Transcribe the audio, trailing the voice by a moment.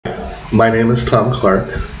My name is Tom Clark,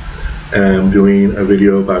 and I'm doing a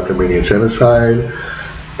video about the Armenian Genocide.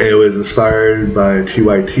 It was inspired by a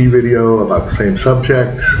TYT video about the same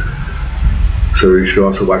subject, so you should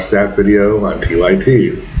also watch that video on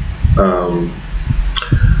TYT.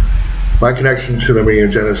 My connection to the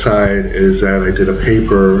Armenian Genocide is that I did a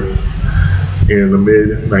paper in the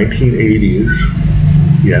mid-1980s,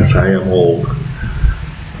 yes, I am old,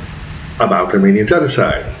 about the Armenian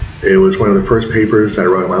Genocide. It was one of the first papers that I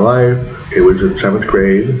wrote in my life. It was in 7th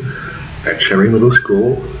grade at Cherry Middle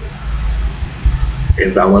School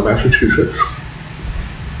in Belmont, Massachusetts.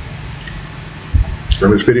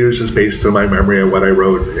 And this video is just based on my memory of what I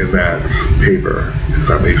wrote in that paper. It's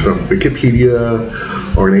not based on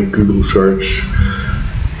Wikipedia or any Google search,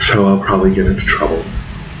 so I'll probably get into trouble.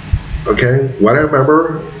 Okay, what I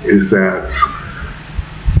remember is that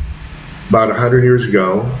about 100 years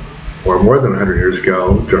ago, or more than 100 years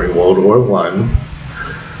ago, during World War I,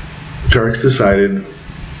 the Turks decided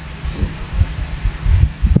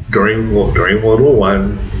during World War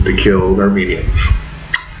I to kill Armenians.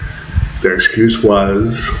 Their excuse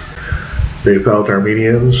was they felt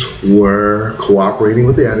Armenians were cooperating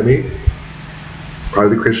with the enemy,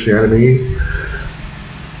 probably the Christian enemy,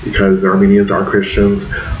 because the Armenians are Christians,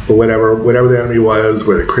 but whatever the enemy was,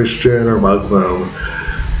 whether Christian or Muslim,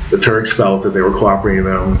 the Turks felt that they were cooperating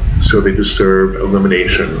with them, so they deserved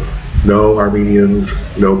elimination. No Armenians,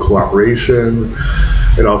 no cooperation.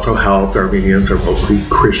 It also helped Armenians are mostly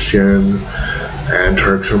Christian and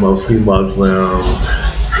Turks are mostly Muslim.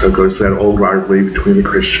 So it goes to that old rivalry between the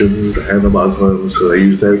Christians and the Muslims, so they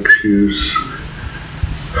use that excuse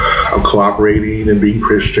of cooperating and being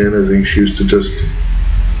Christian as an excuse to just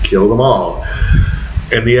kill them all.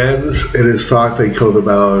 In the end, it is thought they killed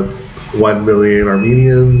about 1 million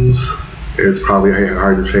Armenians. It's probably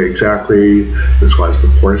hard to say exactly. This was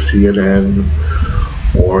before CNN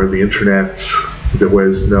or the internet. There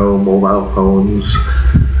was no mobile phones.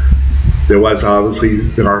 There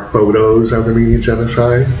are photos of the Armenian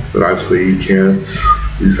Genocide, but obviously you can't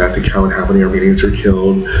use that to count how many Armenians are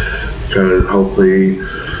killed, because hopefully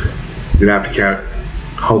you'd have to count,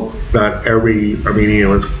 hope not every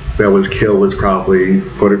Armenian that was killed was probably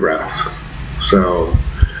photographed. So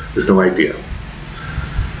there's no idea.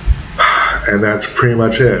 And that's pretty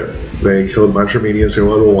much it. They killed a bunch of Armenians in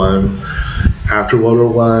World War I. After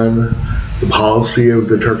World War I, the policy of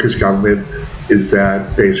the Turkish government is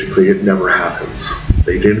that basically it never happens.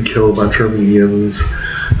 They didn't kill a bunch of Armenians.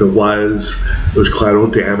 It was collateral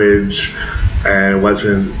damage, and it was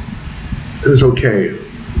okay.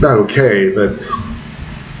 Not okay, but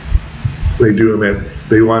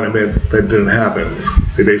they want to admit that didn't happen.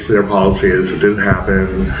 Basically their policy is it didn't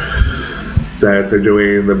happen, that they're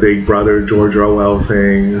doing the big brother George Orwell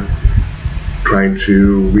thing, trying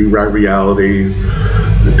to rewrite reality.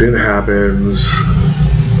 It didn't happen.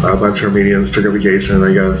 A bunch of Armenians took a vacation,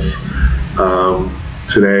 I guess.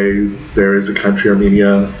 Today there is a country,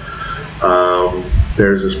 Armenia.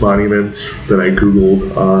 There's this monument that I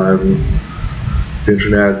Googled on the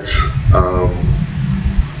internet.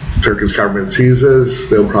 Turkish government sees this,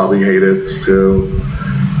 they'll probably hate it too,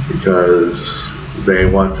 because they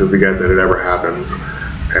want to forget that it ever happened,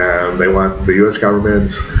 and they want the U.S.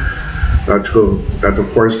 government not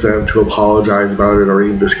to force them to apologize about it or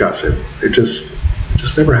even discuss it. It just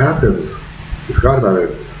never happened. We forgot about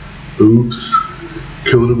it. Oops,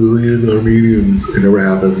 killed 1 million Armenians. It never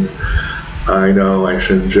happened. I know I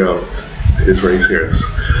shouldn't joke. It's very serious.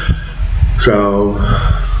 So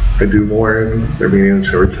I do mourn Armenians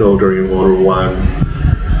who were killed during World War I.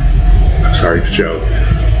 I'm sorry to joke,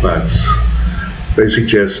 but basic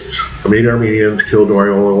gist: Armenians killed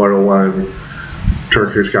during World War I.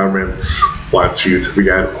 Turkish government wants you to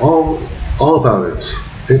forget all about it.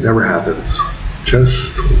 It never happens.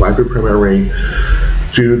 Just wipe it from memory.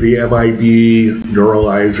 Do the MIB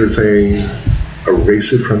neuralizer thing.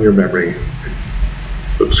 Erase it from your memory.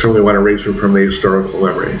 But certainly want to erase it from the historical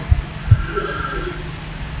memory.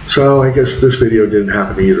 So I guess this video didn't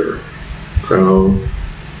happen either. So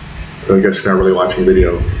I guess you're not really watching the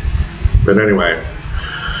video. But anyway.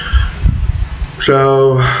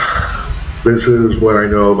 So this is what I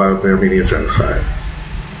know about the Armenian Genocide.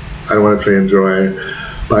 I don't want to say enjoy,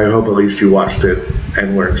 but I hope at least you watched it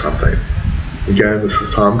and learned something. Again, this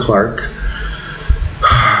is Tom Clark,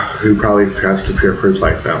 who probably has to fear for his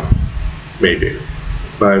life now. Maybe.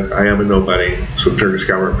 But I am a nobody, so the Turkish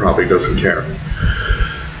government probably doesn't care.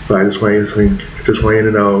 But I just want you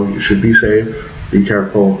to know you should be safe, be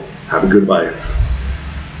careful, have a good life.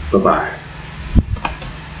 Bye-bye.